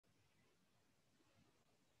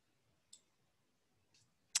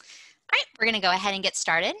We're going to go ahead and get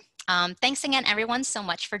started. Thanks again, everyone, so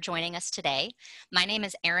much for joining us today. My name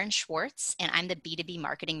is Erin Schwartz, and I'm the B2B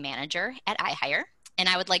Marketing Manager at iHire. And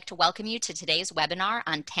I would like to welcome you to today's webinar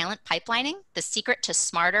on talent pipelining, the secret to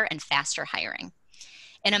smarter and faster hiring.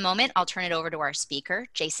 In a moment, I'll turn it over to our speaker,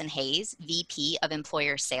 Jason Hayes, VP of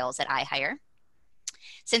Employer Sales at iHire.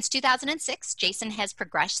 Since 2006, Jason has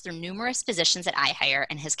progressed through numerous positions at iHire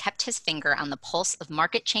and has kept his finger on the pulse of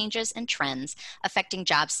market changes and trends affecting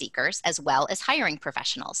job seekers as well as hiring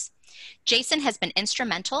professionals. Jason has been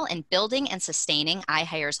instrumental in building and sustaining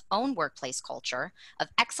iHire's own workplace culture of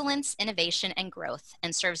excellence, innovation, and growth,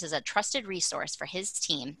 and serves as a trusted resource for his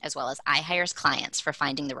team as well as iHire's clients for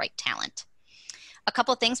finding the right talent. A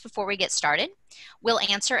couple things before we get started. We'll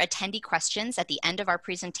answer attendee questions at the end of our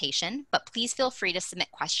presentation, but please feel free to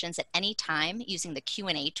submit questions at any time using the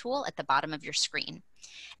Q&A tool at the bottom of your screen.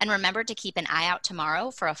 And remember to keep an eye out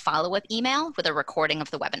tomorrow for a follow-up email with a recording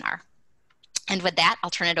of the webinar. And with that,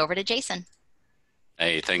 I'll turn it over to Jason.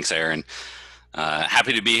 Hey, thanks, Erin.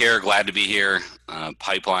 Happy to be here, glad to be here.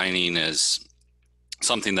 Pipelining is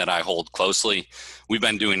something that I hold closely. We've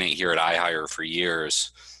been doing it here at iHire for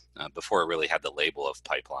years. Before it really had the label of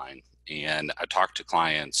pipeline. And I talk to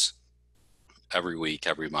clients every week,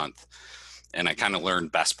 every month, and I kind of learn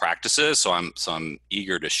best practices. So I'm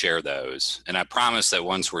eager to share those. And I promise that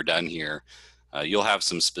once we're done here, you'll have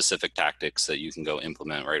some specific tactics that you can go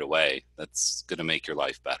implement right away. That's going to make your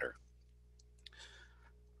life better.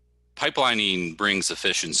 Pipelining brings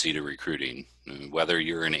efficiency to recruiting. Whether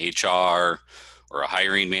you're in HR or a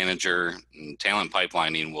hiring manager, talent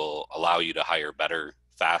pipelining will allow you to hire better,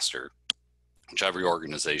 faster, which every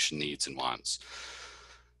organization needs and wants.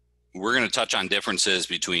 We're going to touch on differences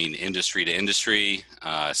between industry to industry,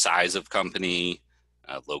 size of company,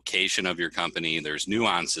 location of your company. There's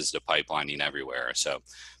nuances to pipelining everywhere. So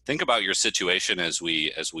think about your situation as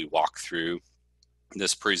we walk through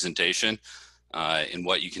this presentation and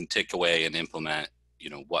what you can take away and implement,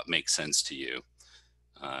 what makes sense to you.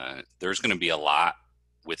 There's going to be a lot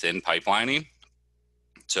within pipelining.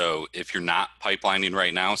 So if you're not pipelining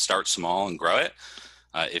right now, start small and grow it.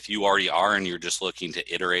 If you already are and you're just looking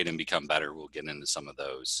to iterate and become better, we'll get into some of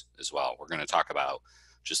those as well. We're going to talk about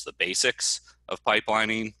just the basics of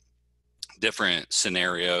pipelining, different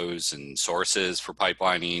scenarios and sources for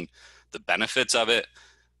pipelining, the benefits of it,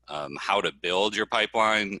 how to build your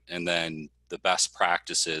pipeline, and then the best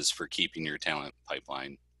practices for keeping your talent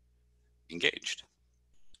pipeline engaged.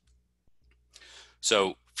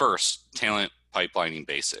 So first, talent pipelining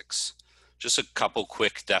basics. Just a couple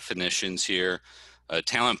quick definitions here. A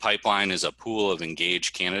talent pipeline is a pool of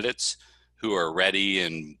engaged candidates who are ready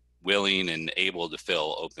and willing and able to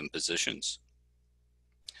fill open positions.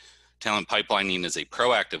 Talent pipelining is a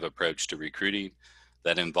proactive approach to recruiting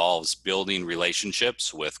that involves building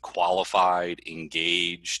relationships with qualified,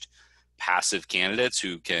 engaged, passive candidates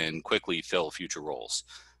who can quickly fill future roles,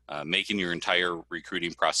 making your entire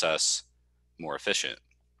recruiting process more efficient.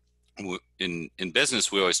 In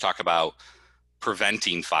business, we always talk about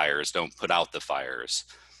preventing fires, don't put out the fires.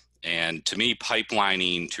 And to me,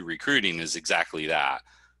 pipelining to recruiting is exactly that.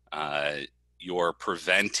 You're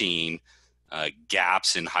preventing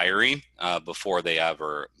gaps in hiring before they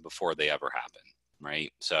ever happen,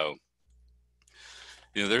 right? So,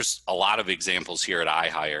 there's a lot of examples here at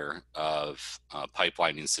iHire of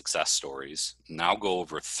pipelining success stories, and I'll go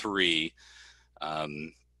over three.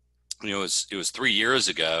 It was 3 years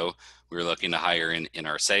ago, we were looking to hire in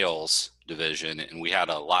our sales division, and we had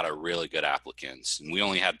a lot of really good applicants, and we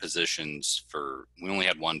only had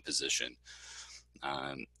one position.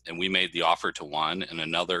 And we made the offer to one, and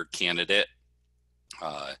another candidate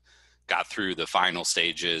got through the final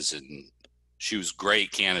stages, and she was a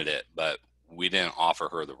great candidate, but we didn't offer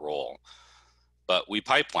her the role. But we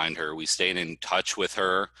pipelined her, we stayed in touch with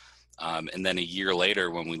her, and then a year later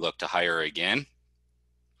when we looked to hire again,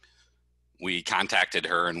 we contacted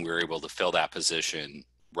her and we were able to fill that position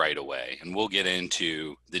right away. And we'll get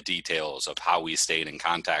into the details of how we stayed in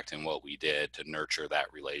contact and what we did to nurture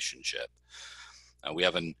that relationship. We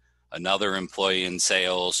have another employee in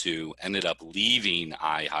sales who ended up leaving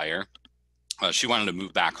iHire. She wanted to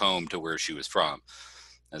move back home to where she was from.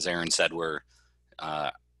 As Erin said,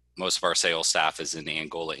 most of our sales staff is in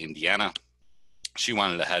Angola, Indiana. She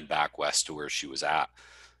wanted to head back west to where she was at.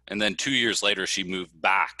 And then 2 years later, she moved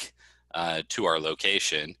back to our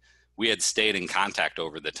location. We had stayed in contact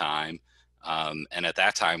over the time. And at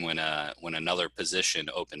that time, when another position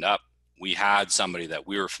opened up, we had somebody that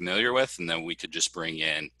we were familiar with, and then we could just bring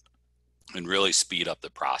in and really speed up the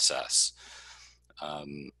process.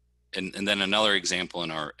 And then another example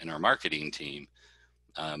in our marketing team,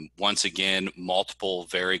 Once again, multiple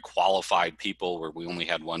very qualified people where we only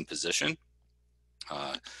had one position.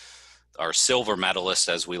 Our silver medalist,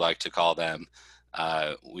 as we like to call them,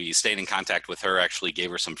 we stayed in contact with her, actually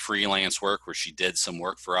gave her some freelance work where she did some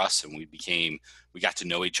work for us, and we got to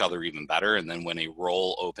know each other even better. And then when a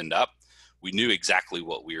role opened up, we knew exactly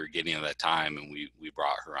what we were getting at that time, and we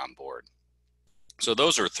brought her on board. So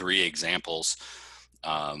those are three examples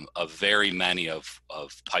of very many of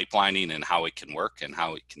pipelining and how it can work and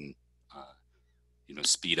how it can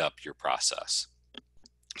speed up your process.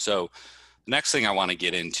 So the next thing I want to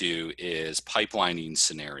get into is pipelining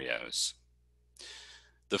scenarios.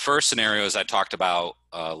 The first scenario, as I talked about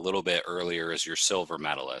a little bit earlier, is your silver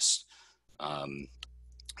medalist.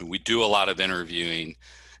 We do a lot of interviewing.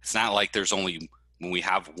 It's not like there's only, when we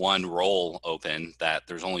have one role open, that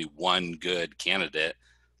there's only one good candidate.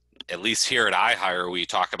 At least here at iHire, we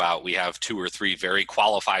talk about we have 2 or 3 very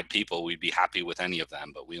qualified people. We'd be happy with any of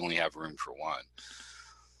them, but we only have room for one.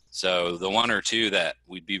 So the 1 or 2 that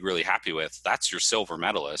we'd be really happy with, that's your silver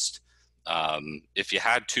medalist. If you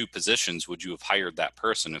had 2 positions, would you have hired that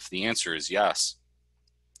person? If the answer is yes,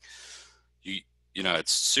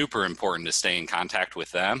 it's super important to stay in contact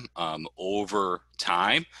with them over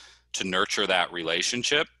time to nurture that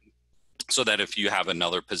relationship, so that if you have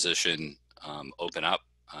another position open up,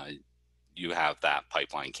 you have that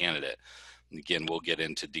pipeline candidate. And again, we'll get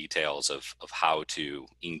into details of how to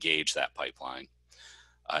engage that pipeline.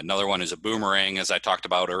 Another one is a boomerang, as I talked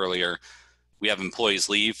about earlier. We have employees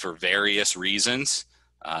leave for various reasons.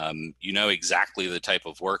 You know exactly the type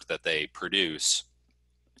of work that they produce.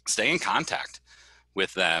 Stay in contact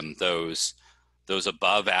with them, those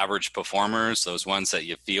above average performers, those ones that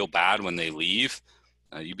you feel bad when they leave.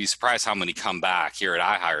 You'd be surprised how many come back. Here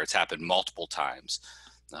at iHire, it's happened multiple times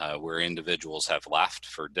where individuals have left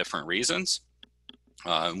for different reasons.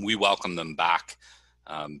 We welcome them back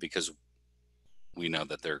because we know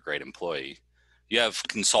that they're a great employee. You have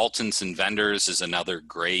consultants and vendors is another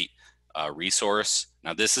great resource.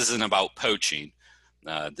 Now, this isn't about poaching.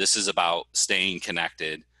 This is about staying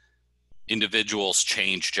connected. Individuals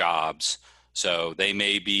change jobs, so they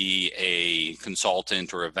may be a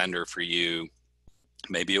consultant or a vendor for you.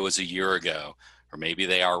 Maybe it was a year ago, or maybe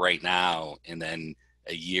they are right now, and then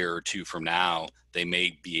a year or 2 from now, they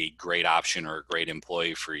may be a great option or a great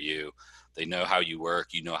employee for you. They know how you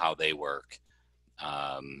work, you know how they work.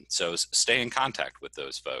 So stay in contact with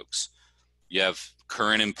those folks. You have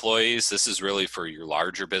current employees. This is really for your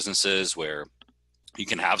larger businesses where you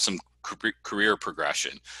can have some career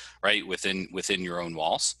progression, right, within your own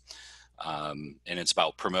walls. And it's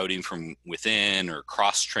about promoting from within or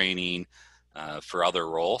cross-training for other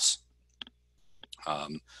roles.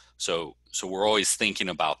 So we're always thinking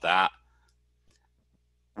about that.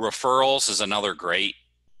 Referrals is another great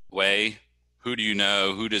way. Who do you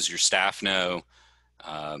know? Who does your staff know?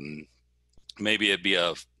 Maybe it'd be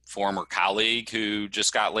a former colleague who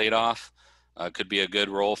just got laid off. Could be a good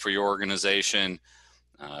role for your organization.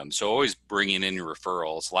 So always bringing in your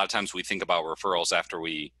referrals. A lot of times we think about referrals after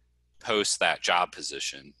we post that job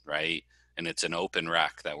position, right? And it's an open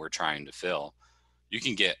rec that we're trying to fill. You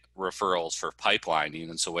can get referrals for pipelining.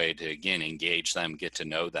 It's a way to, again, engage them, get to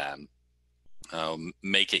know them,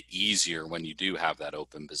 make it easier when you do have that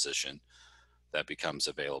open position that becomes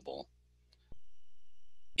available.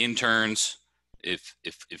 Interns, if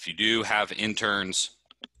you do have interns,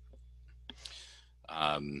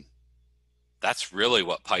 that's really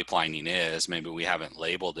what pipelining is. Maybe we haven't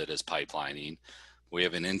labeled it as pipelining. We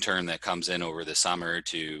have an intern that comes in over the summer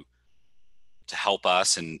to help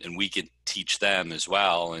us, and we could teach them as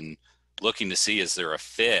well, and looking to see, is there a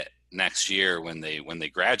fit next year when they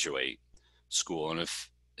graduate school? And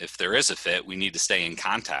if there is a fit, we need to stay in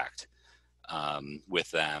contact with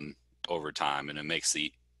them over time, and it makes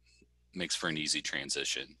for an easy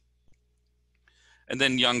transition. And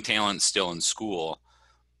then young talent still in school,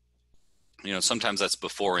 sometimes that's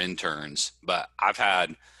before interns, but I've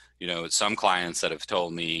had, some clients that have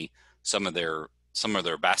told me some of their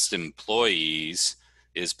best employees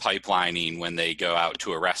is pipelining when they go out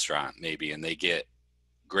to a restaurant maybe, and they get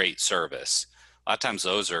great service. A lot of times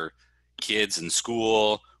those are kids in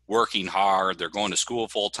school working hard. They're going to school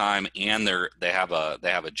full time, and they have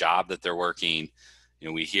a job that they're working.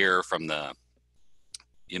 We hear from the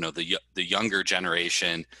younger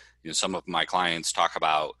generation. Some of my clients talk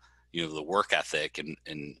about the work ethic,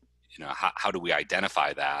 and how do we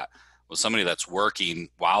identify that? Well, somebody that's working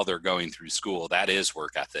while they're going through school, that is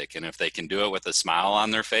work ethic. And if they can do it with a smile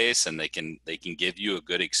on their face, and they can give you a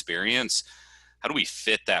good experience, how do we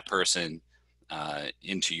fit that person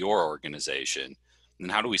into your organization?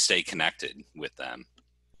 And how do we stay connected with them?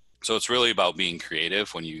 So it's really about being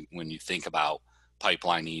creative when you think about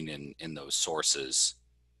pipelining and those sources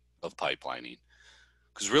of pipelining,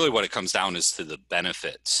 because really what it comes down is to the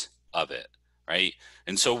benefits of it, right?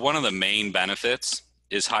 And so one of the main benefits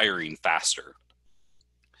is hiring faster.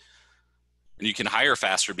 And you can hire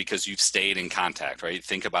faster because you've stayed in contact, right?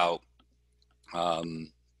 Think about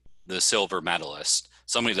the silver medalist,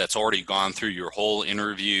 somebody that's already gone through your whole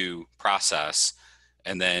interview process,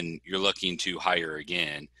 and then you're looking to hire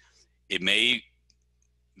again. It may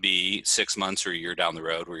be 6 months or a year down the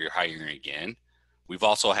road where you're hiring again. We've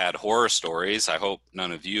also had horror stories. I hope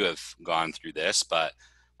none of you have gone through this, but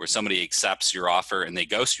where somebody accepts your offer and they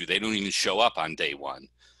ghost you. They don't even show up on day one.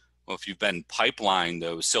 Well, if you've been pipelined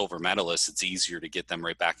those silver medalists, it's easier to get them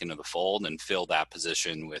right back into the fold and fill that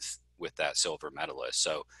position with that silver medalist.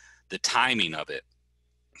 So the timing of it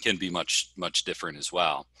can be much different as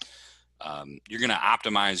well. You're going to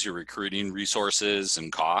optimize your recruiting resources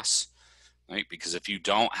and costs, right? Because if you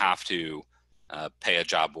don't have to pay a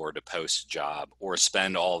job board to post a job or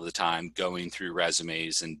spend all the time going through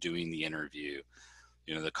resumes and doing the interview,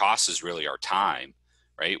 the cost is really our time,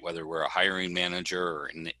 right? Whether we're a hiring manager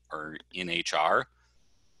or in HR,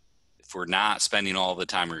 if we're not spending all the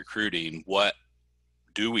time recruiting, what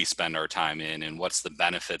do we spend our time in, and what's the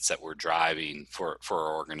benefits that we're driving for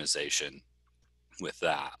our organization with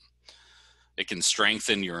that? It can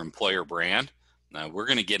strengthen your employer brand. Now, we're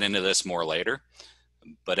going to get into this more later,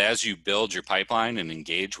 but as you build your pipeline and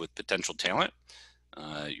engage with potential talent,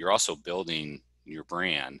 you're also building your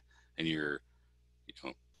brand, and you're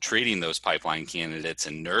treating those pipeline candidates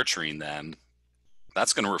and nurturing them.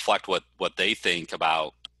 That's going to reflect what they think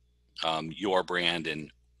about your brand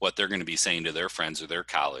and what they're going to be saying to their friends or their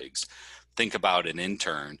colleagues. Think about an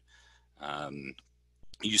intern.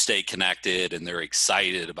 You stay connected and they're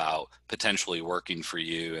excited about potentially working for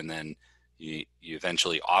you, and then you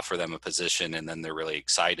eventually offer them a position, and then they're really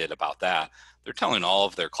excited about that. They're telling all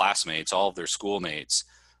of their classmates, all of their schoolmates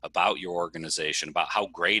about your organization, about how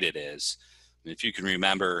great it is. And if you can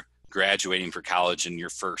remember graduating for college and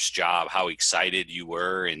your first job, how excited you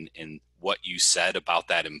were and what you said about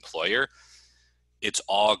that employer, it's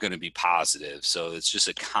all going to be positive. So it's just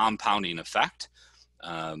a compounding effect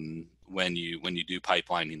when you do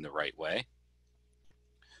pipelining the right way.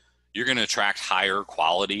 You're going to attract higher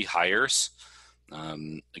quality hires.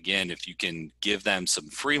 Again, if you can give them some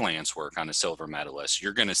freelance work on a silver medalist,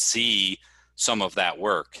 you're going to see some of that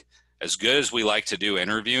work. As good as we like to do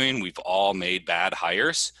interviewing, we've all made bad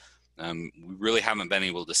hires. We really haven't been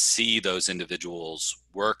able to see those individuals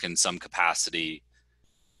work in some capacity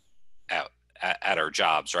at our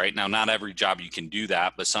jobs, right? Now, not every job you can do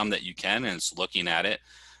that, but some that you can, and it's looking at it.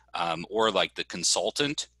 Or like the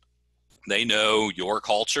consultant, they know your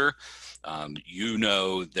culture, you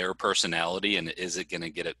know their personality, and is it going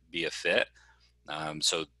to be a fit?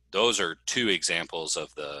 So those are two examples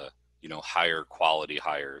of the higher quality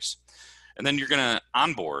hires. And then you're going to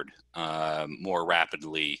onboard more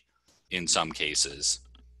rapidly in some cases.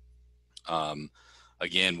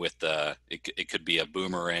 Again, with it could be a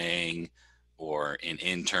boomerang or an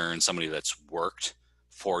intern, somebody that's worked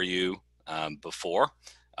for you before.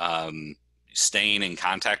 Staying in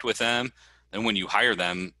contact with them. And when you hire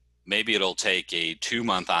them, maybe it'll take a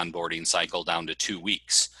 2-month onboarding cycle down to 2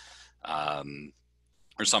 weeks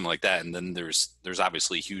or something like that. And then there's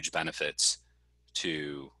obviously huge benefits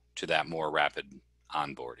to that more rapid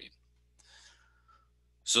onboarding.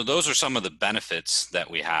 So those are some of the benefits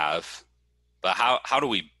that we have, but how do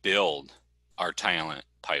we build our talent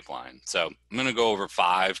pipeline? So I'm going to go over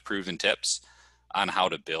 5 proven tips on how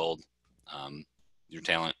to build your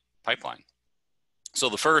talent pipeline. So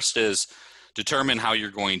the first is determine how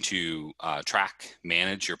you're going to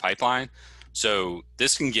manage your pipeline. So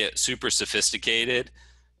this can get super sophisticated,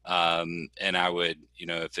 and I would,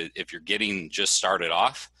 if you're getting just started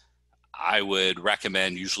off, I would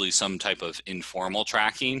recommend usually some type of informal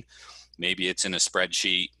tracking. Maybe it's in a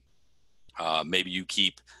spreadsheet. Maybe you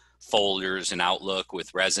keep folders in Outlook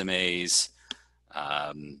with resumes.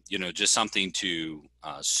 Just something to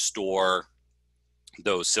store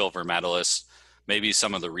those silver medalists. Maybe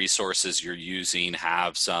some of the resources you're using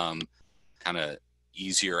have some kind of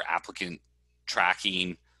easier applicant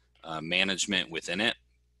tracking management within it,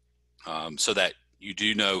 so that you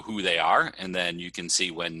do know who they are, and then you can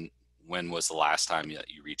see when was the last time that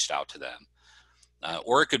you reached out to them.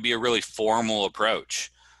 Or it could be a really formal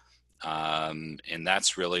approach, and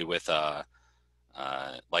that's really with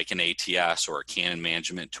like an ATS or a Canon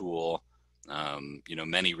management tool.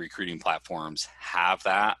 Many recruiting platforms have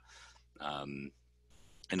that.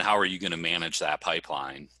 And how are you going to manage that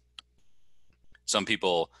pipeline? Some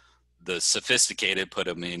people, the sophisticated put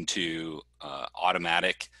them into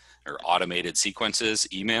automatic or automated sequences,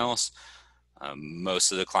 emails.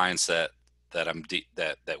 Most of the clients that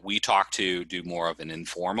we talk to do more of an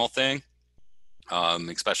informal thing,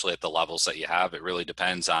 especially at the levels that you have. It really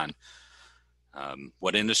depends on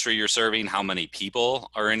what industry you're serving, how many people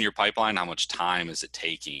are in your pipeline, how much time is it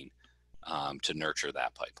taking to nurture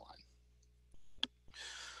that pipeline.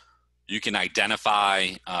 You can identify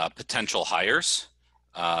potential hires.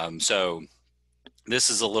 So this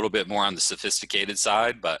is a little bit more on the sophisticated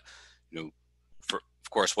side, but of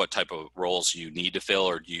course, what type of roles you need to fill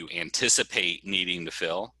or do you anticipate needing to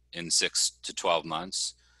fill in 6 to 12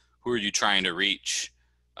 months? Who are you trying to reach?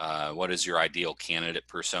 What is your ideal candidate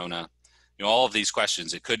persona? All of these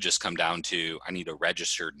questions, it could just come down to, I need a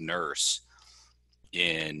registered nurse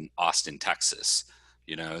in Austin, Texas,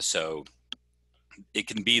 so it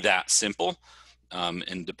can be that simple.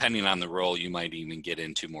 And depending on the role, you might even get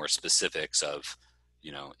into more specifics of,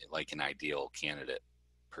 like an ideal candidate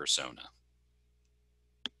persona.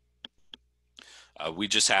 We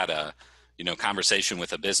just had a, conversation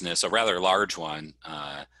with a business, a rather large one,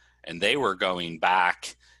 and they were going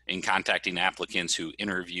back and contacting applicants who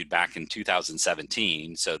interviewed back in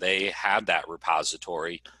 2017. So they had that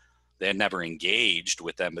repository. They had never engaged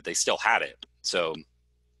with them, but they still had it. So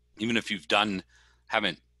even if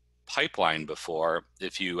haven't pipelined before,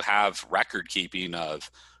 if you have record keeping of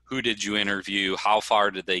who did you interview, how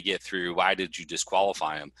far did they get through, why did you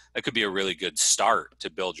disqualify them, that could be a really good start to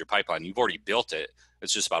build your pipeline. You've already built it.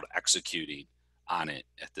 It's just about executing on it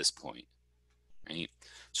at this point, right?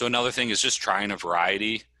 So another thing is just trying a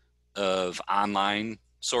variety of online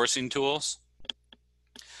sourcing tools.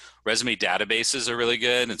 Resume databases are really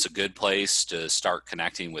good. It's a good place to start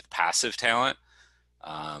connecting with passive talent.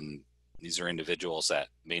 These are individuals that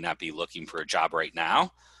may not be looking for a job right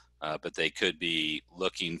now, but they could be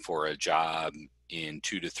looking for a job in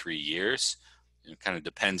 2 to 3 years. It kind of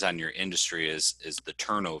depends on your industry is the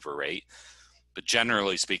turnover rate. But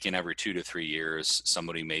generally speaking, every 2 to 3 years,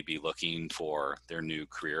 somebody may be looking for their new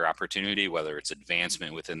career opportunity, whether it's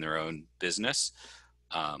advancement within their own business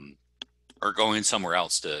or going somewhere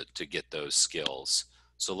else to get those skills.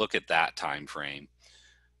 So look at that time frame.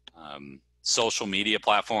 Social media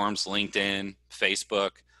platforms, LinkedIn,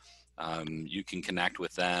 Facebook, you can connect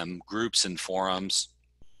with them. Groups and forums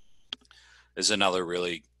is another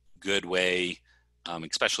really good way,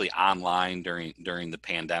 especially online during the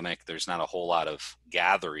pandemic. There's not a whole lot of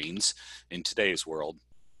gatherings in today's world.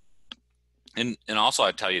 And also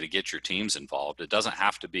I'd tell you to get your teams involved. It doesn't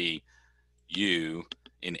have to be you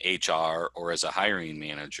in HR or as a hiring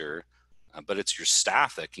manager, but it's your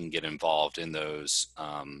staff that can get involved in those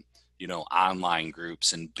online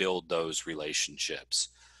groups and build those relationships.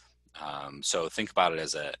 So think about it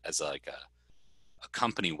as a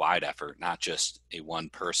company-wide effort, not just a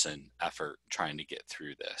one-person effort trying to get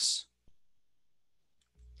through this.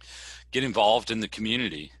 Get involved in the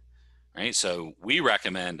community, right? So we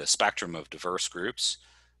recommend a spectrum of diverse groups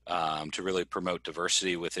to really promote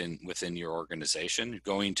diversity within your organization.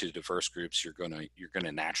 Going to diverse groups, you're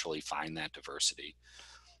gonna naturally find that diversity.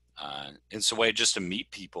 It's a way just to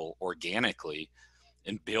meet people organically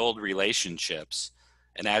and build relationships.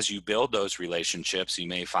 And as you build those relationships, you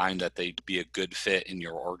may find that they'd be a good fit in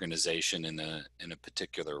your organization in a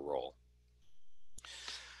particular role.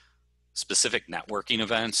 Specific networking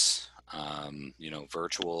events,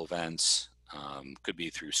 virtual events, could be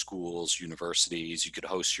through schools, universities. You could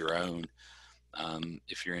host your own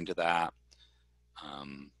if you're into that.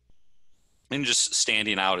 And just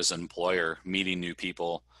standing out as an employer, meeting new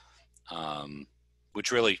people,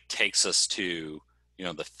 which really takes us to,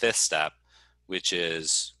 the fifth step, which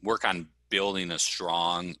is work on building a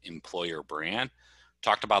strong employer brand.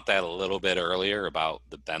 Talked about that a little bit earlier about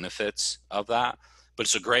the benefits of that, but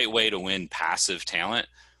it's a great way to win passive talent.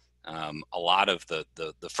 A lot of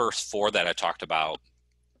the first four that I talked about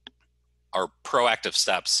are proactive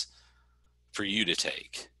steps for you to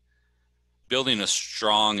take. Building a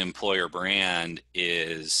strong employer brand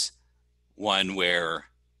is one where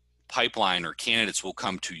pipeline or candidates will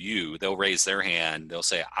come to you. They'll raise their hand. They'll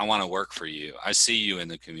say, I want to work for you. I see you in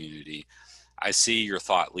the community. I see your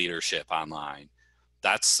thought leadership online.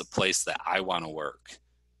 That's the place that I want to work.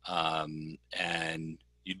 And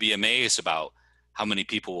you'd be amazed about how many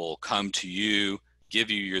people will come to you, give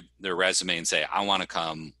you their resume and say, I want to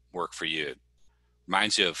come work for you.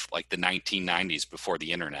 Reminds you of like the 1990s before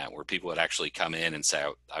the internet, where people would actually come in and say,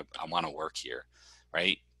 I want to work here,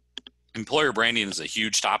 right? Employer branding is a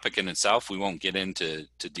huge topic in itself. We won't get into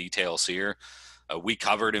details here. We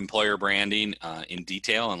covered employer branding in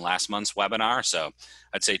detail in last month's webinar. So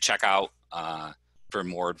I'd say check out for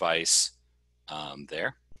more advice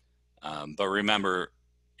there. But remember,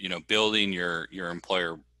 building your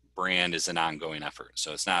employer brand is an ongoing effort.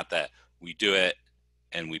 So it's not that we do it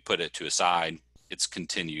and we put it to a side, it's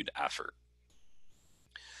continued effort.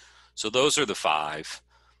 So those are the 5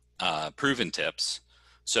 proven tips.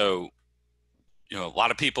 So, a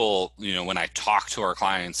lot of people, when I talk to our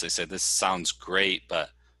clients, they say, this sounds great, but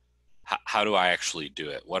how do I actually do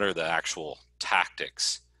it? What are the actual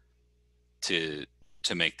tactics to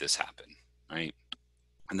make this happen, right?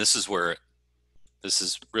 And this is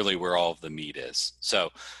really where all of the meat is. So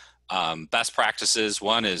best practices,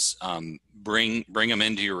 one is bring them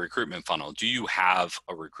into your recruitment funnel. Do you have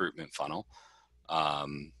a recruitment funnel?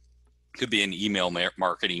 Could be an email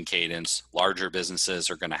marketing cadence. Larger businesses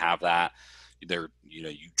are going to have that.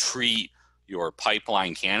 You treat your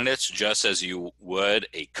pipeline candidates just as you would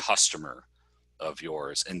a customer of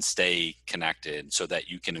yours, and stay connected so that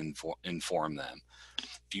you can inform them.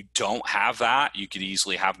 If you don't have that, you could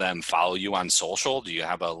easily have them follow you on social. Do you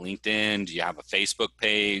have a LinkedIn? Do you have a Facebook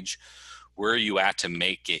page? Where are you at to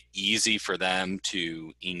make it easy for them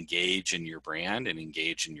to engage in your brand and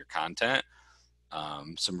engage in your content?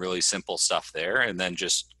 Some really simple stuff there, and then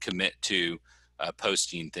just commit to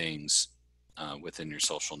posting things within your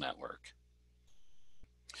social network.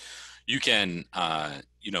 You can,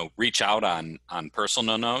 reach out on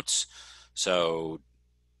personal notes. So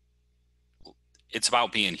it's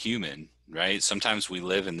about being human, right? Sometimes we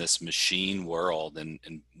live in this machine world,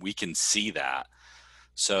 and we can see that.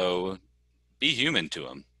 So be human to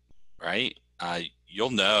them, right?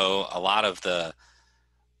 You'll know a lot of the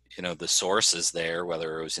sources there,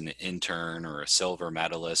 whether it was an intern or a silver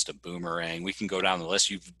medalist, a boomerang. We can go down the list.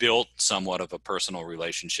 You've built somewhat of a personal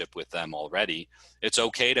relationship with them already. It's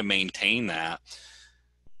okay to maintain that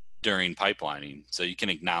during pipelining. So you can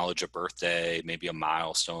acknowledge a birthday, maybe a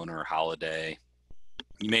milestone or a holiday.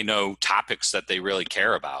 You may know topics that they really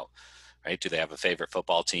care about, right? Do they have a favorite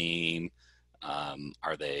football team?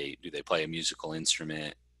 Do they play a musical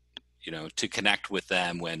instrument? To connect with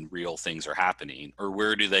them when real things are happening. Or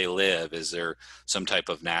where do they live? Is there some type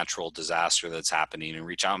of natural disaster that's happening? And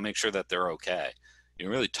reach out and make sure that they're okay.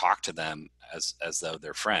 Really talk to them as though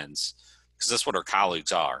they're friends, because that's what our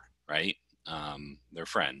colleagues are, right? They're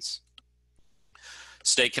friends.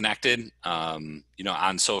 Stay connected, on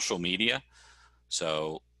social media.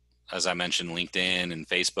 So as I mentioned, LinkedIn and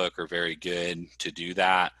Facebook are very good to do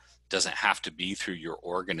that. Doesn't have to be through your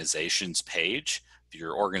organization's page. If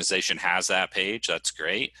your organization has that page, that's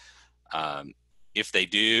great. If they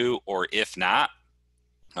do, or if not,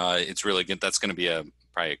 it's really good. That's going to be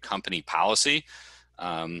probably a company policy,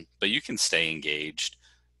 but you can stay engaged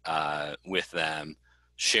with them,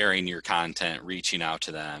 sharing your content, reaching out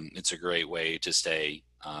to them. It's a great way to stay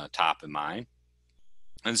top of mind.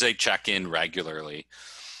 And say check in regularly.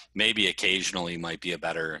 Maybe occasionally might be a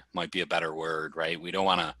better word, right? We don't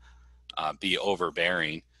want to be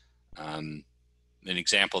overbearing. An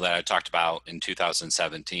example that I talked about in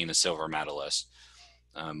 2017, a silver medalist.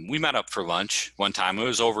 We met up for lunch one time. It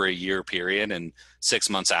was over a year period, and 6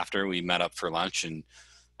 months after, we met up for lunch and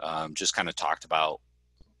just kind of talked about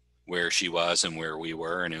where she was and where we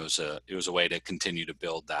were, and it was a way to continue to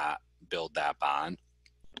build that bond.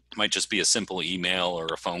 It might just be a simple email or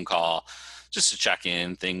a phone call, just to check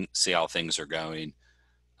in, see how things are going.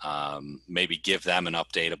 Maybe give them an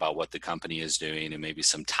update about what the company is doing, and maybe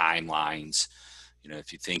some timelines.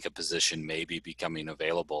 If you think a position may be becoming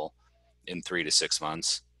available in 3 to 6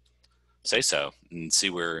 months, say so and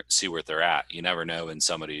see where they're at. You never know when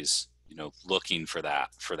somebody's, looking for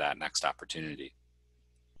that next opportunity.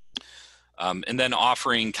 And then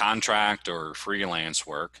offering contract or freelance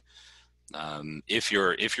work. If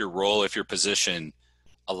your position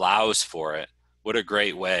allows for it, what a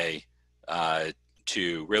great way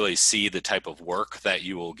to really see the type of work that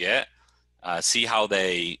you will get, see how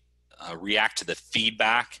they react to the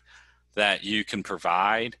feedback that you can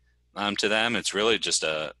provide to them. It's really just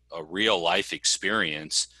a real life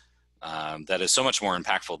experience that is so much more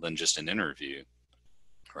impactful than just an interview,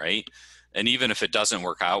 right? And even if it doesn't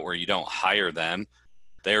work out where you don't hire them,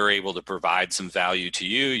 they're able to provide some value to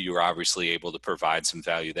you. You're obviously able to provide some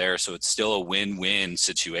value there. So it's still a win-win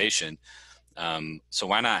situation. So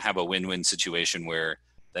why not have a win-win situation where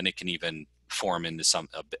then it can even form into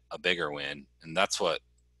a bigger win? And that's what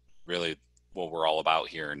we're all about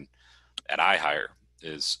here at iHire,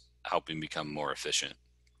 is helping become more efficient.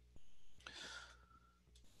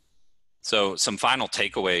 So some final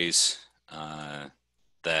takeaways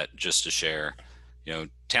that just to share,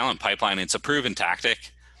 talent pipeline, it's a proven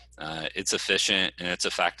tactic. It's efficient and it's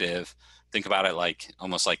effective. Think about it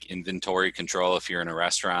almost like inventory control if you're in a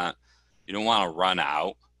restaurant. You don't want to run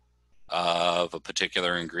out of a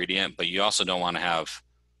particular ingredient, but you also don't want to have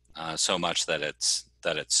so much that it's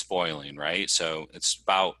spoiling, right? So it's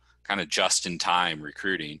about kind of just in time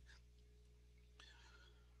recruiting.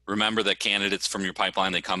 Remember that candidates from your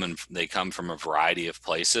pipeline, they come from a variety of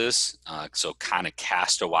places. So kind of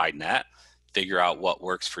cast a wide net, figure out what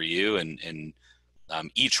works for you, and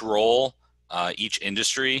each role, each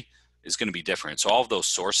industry is going to be different. So all of those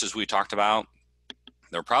sources we talked about,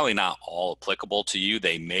 they're probably not all applicable to you.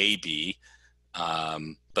 They may be,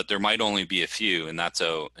 but there might only be a few, and that's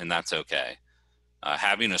okay.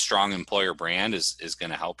 Having a strong employer brand is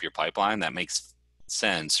going to help your pipeline. That makes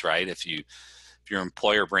sense, right? If your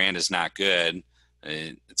employer brand is not good,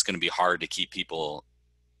 it's going to be hard to keep people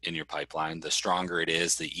in your pipeline. The stronger it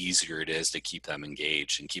is, the easier it is to keep them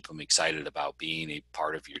engaged and keep them excited about being a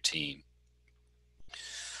part of your team.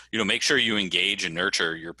 Make sure you engage and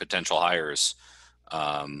nurture your potential hires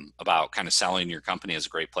about kind of selling your company as a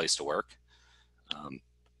great place to work.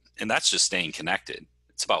 And that's just staying connected.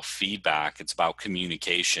 It's about feedback. It's about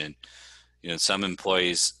communication. Some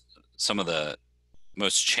employees, some of the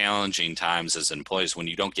most challenging times as employees when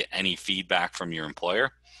you don't get any feedback from your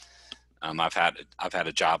employer. I've had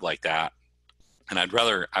a job like that,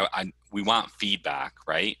 and we want feedback,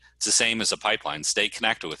 right? It's the same as a pipeline. Stay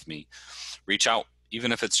connected with me. Reach out,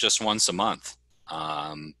 even if it's just once a month.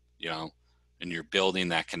 And you're building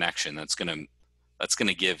that connection. That's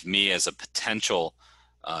gonna give me as a potential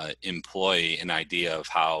employee an idea of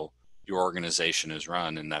how your organization is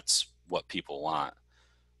run, and that's what people want.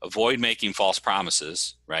 Avoid making false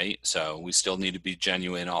promises, right? So we still need to be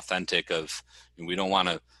genuine, authentic we don't want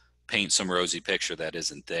to paint some rosy picture that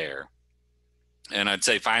isn't there. And I'd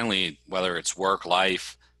say finally, whether it's work,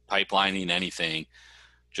 life, pipelining, anything,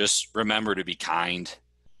 just remember to be kind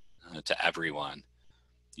to everyone.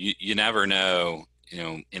 You never know,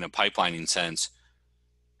 in a pipelining sense,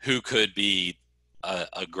 who could be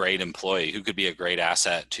a great employee, who could be a great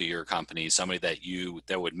asset to your company, somebody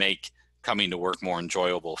that would make coming to work more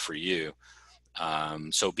enjoyable for you.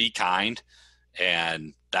 So be kind,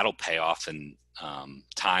 and that'll pay off in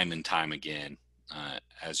time and time again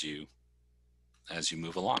as you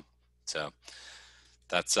move along. So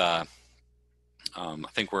that's I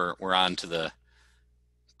think we're on to the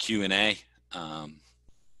Q&A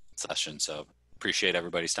session. So appreciate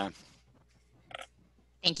everybody's time.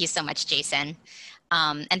 Thank you so much, Jason.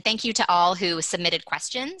 And thank you to all who submitted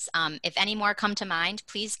questions. If any more come to mind,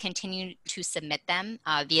 please continue to submit them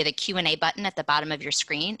via the Q&A button at the bottom of your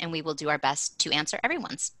screen, and we will do our best to answer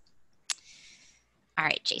everyone's. All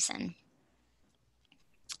right, Jason.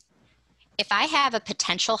 If I have a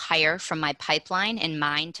potential hire from my pipeline in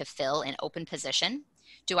mind to fill an open position,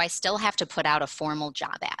 do I still have to put out a formal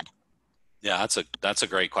job ad? Yeah, that's a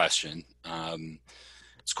great question.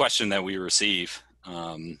 It's a question that we receive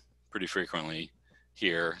pretty frequently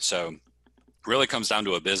here. So really comes down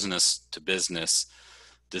to a business to business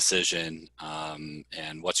decision,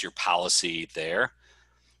 and what's your policy there.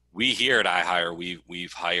 We here at iHire,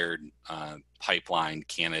 we've hired pipeline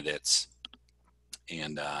candidates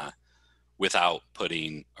and without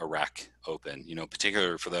putting a rec open,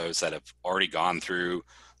 particularly for those that have already gone through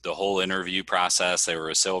the whole interview process. They were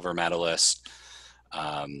a silver medalist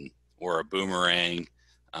or a boomerang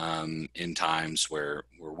in times where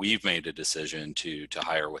we've made a decision to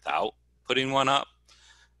hire without putting one up.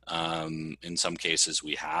 In some cases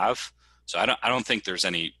we have. So I don't think there's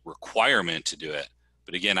any requirement to do it.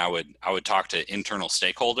 But again, I would talk to internal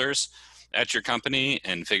stakeholders at your company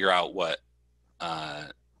and figure out what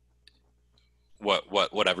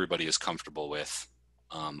everybody is comfortable with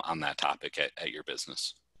on that topic at your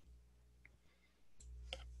business.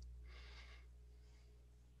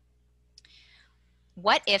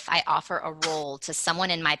 What if I offer a role to someone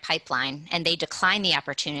in my pipeline and they decline the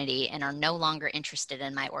opportunity and are no longer interested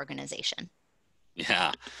in my organization?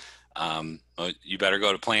 Yeah. Well, you better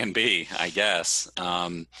go to plan B, I guess.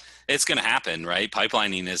 It's going to happen, right?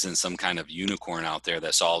 Pipelining isn't some kind of unicorn out there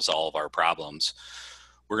that solves all of our problems.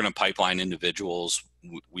 We're going to pipeline individuals.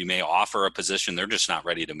 We may offer a position, they're just not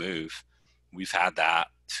ready to move. We've had that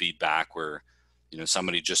feedback where,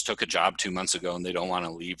 somebody just took a job 2 months ago and they don't want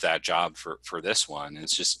to leave that job for this one. And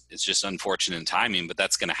it's just unfortunate timing, but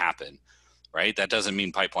that's going to happen, right? That doesn't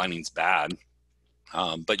mean pipelining's bad,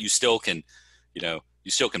 but you still can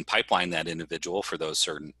pipeline that individual for those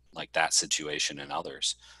certain, like that situation and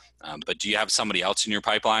others. But do you have somebody else in your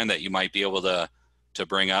pipeline that you might be able to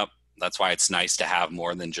bring up? That's why it's nice to have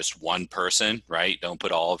more than just one person, right? Don't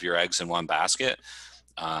put all of your eggs in one basket,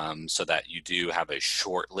 so that you do have a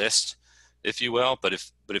short list, if you will. But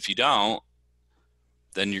if you don't,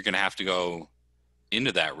 then you're going to have to go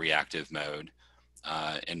into that reactive mode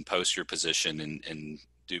and post your position and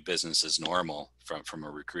do business as normal from a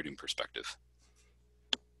recruiting perspective.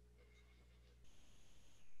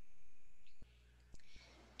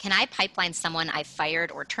 Can I pipeline someone I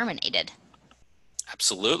fired or terminated?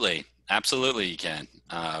 Absolutely. Absolutely, you can.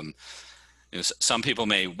 Some people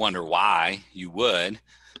may wonder why you would,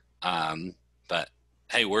 but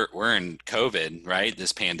hey, we're in COVID, right?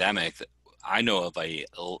 This pandemic. I know of a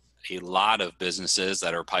lot of businesses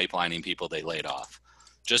that are pipelining people they laid off.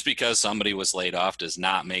 Just because somebody was laid off does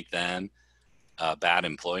not make them a bad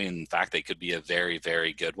employee. In fact, they could be a very,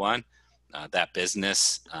 very good one. That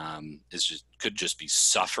business could just be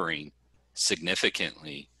suffering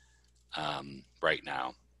significantly right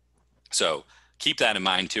now. So keep that in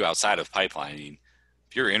mind too. Outside of pipelining,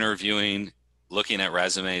 if you're interviewing, looking at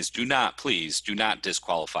resumes, please do not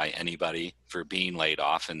disqualify anybody for being laid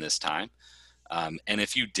off in this time. And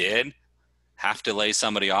if you did have to lay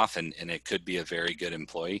somebody off and it could be a very good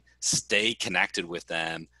employee, stay connected with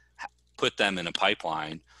them, put them in a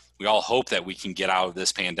pipeline. We all hope that we can get out of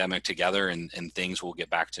this pandemic together and things will get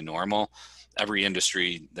back to normal. Every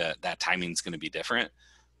industry, that timing is going to be different.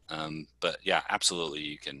 But yeah,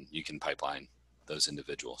 absolutely, you can pipeline those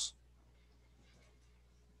individuals.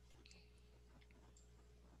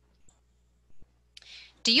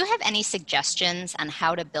 Do you have any suggestions on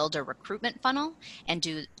how to build a recruitment funnel? And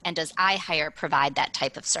does iHire provide that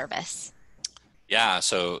type of service? Yeah,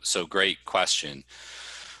 so great question.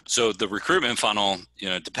 So the recruitment funnel,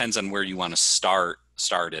 it depends on where you want to start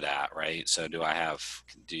it at, right? So do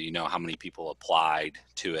you know how many people applied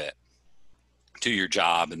to your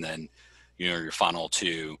job, and then your funnel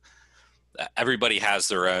to everybody has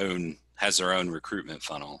their own recruitment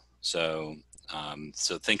funnel. So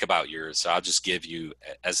think about yours. So I'll just give you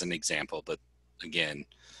as an example, but again,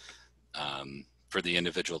 for the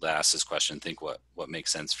individual to ask this question, think what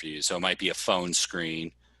makes sense for you. So it might be a phone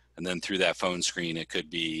screen, and then through that phone screen, it could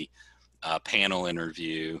be a panel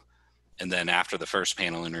interview, and then after the first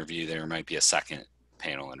panel interview, there might be a second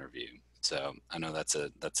panel interview. So I know that's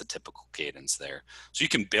a typical cadence there. So you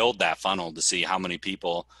can build that funnel to see how many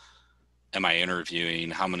people am I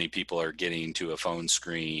interviewing, how many people are getting to a phone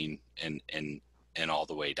screen, and all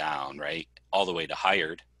the way down, right? All the way to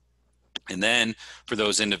hired. And then for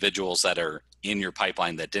those individuals that are in your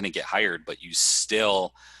pipeline that didn't get hired, but you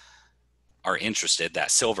still are interested,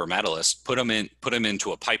 that silver medalist, put them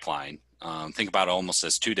into a pipeline. Think about it almost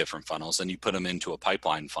as two different funnels, and you put them into a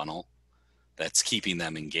pipeline funnel that's keeping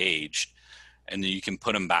them engaged. And then you can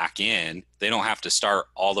put them back in. They don't have to start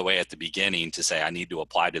all the way at the beginning to say, I need to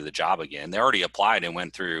apply to the job again. They already applied and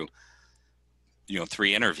went through,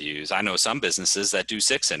 3 interviews. I know some businesses that do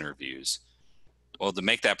 6 interviews. Well, to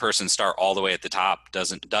make that person start all the way at the top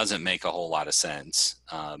doesn't make a whole lot of sense.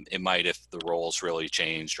 It might if the role's really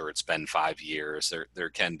changed or it's been 5 years. There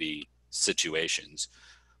can be situations,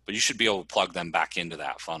 but you should be able to plug them back into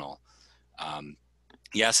that funnel.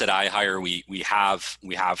 Yes, at iHire we have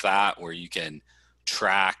that where you can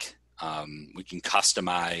track, we can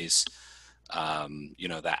customize,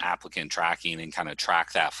 that applicant tracking and kind of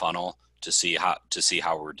track that funnel to see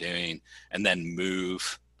how we're doing, and then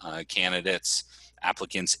move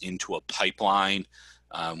applicants into a pipeline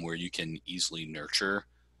where you can easily nurture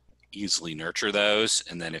those.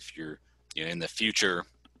 And then if you're in the future,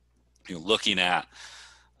 looking at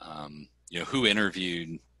who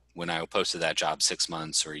interviewed when I posted that job 6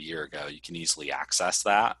 months or a year ago, you can easily access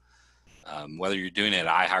that. Whether you're doing it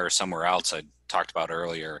at iHire or somewhere else, I talked about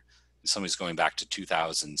earlier, somebody's going back to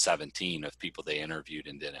 2017 of people they interviewed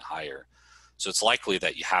and didn't hire. So it's likely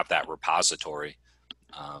that you have that repository.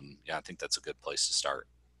 I think that's a good place to start.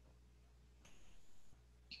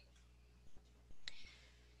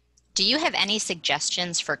 Do you have any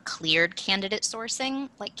suggestions for cleared candidate sourcing,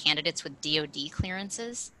 like candidates with DoD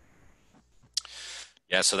clearances?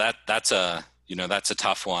 Yeah, so that's a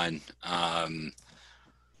tough one.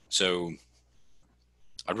 So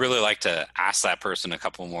I'd really like to ask that person a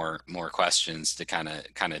couple more questions to kind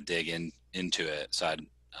of dig into it. So I'd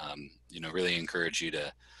really encourage you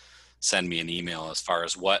to send me an email as far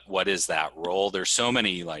as what is that role. There's so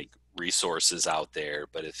many like resources out there,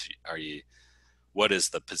 but what is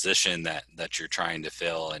the position that you're trying to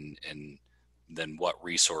fill, and then what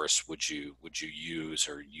resource would you use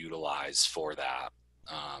or utilize for that?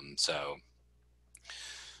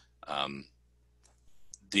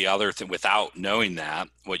 The other thing, without knowing that,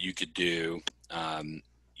 what you could do,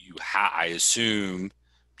 I assume,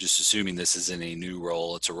 just assuming this isn't a new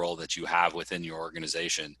role, it's a role that you have within your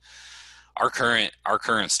organization. Our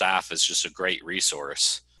current staff is just a great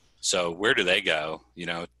resource. So where do they go?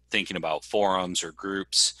 Thinking about forums or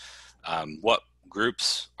groups, what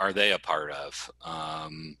groups are they a part of?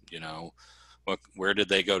 Where did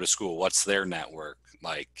they go to school? What's their network?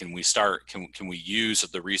 Like, can we use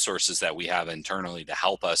the resources that we have internally to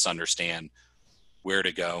help us understand where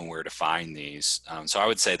to go and where to find these? So I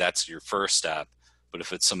would say that's your first step. But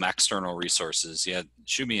if it's some external resources, yeah,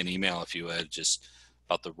 shoot me an email if you would, just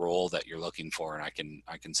about the role that you're looking for, and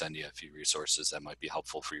I can send you a few resources that might be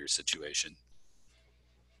helpful for your situation.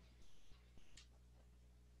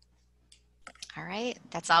 All right,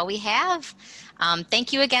 that's all we have.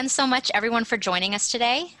 Thank you again so much, everyone, for joining us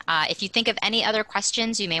today. If you think of any other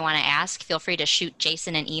questions you may want to ask, feel free to shoot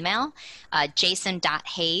Jason an email,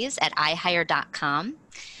 jason.hayes@ihire.com.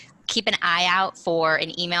 Keep an eye out for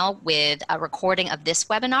an email with a recording of this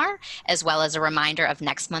webinar, as well as a reminder of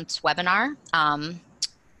next month's webinar,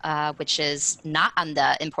 which is not on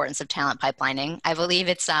the importance of talent pipelining. I believe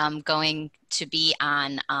it's going to be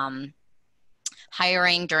on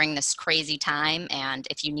hiring during this crazy time, and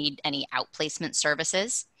if you need any outplacement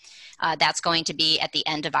services. That's going to be at the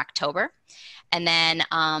end of October. And then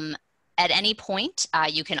at any point,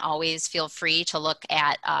 you can always feel free to look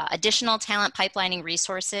at additional talent pipelining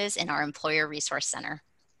resources in our Employer Resource Center.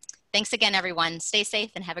 Thanks again, everyone. Stay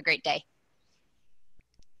safe and have a great day.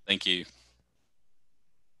 Thank you.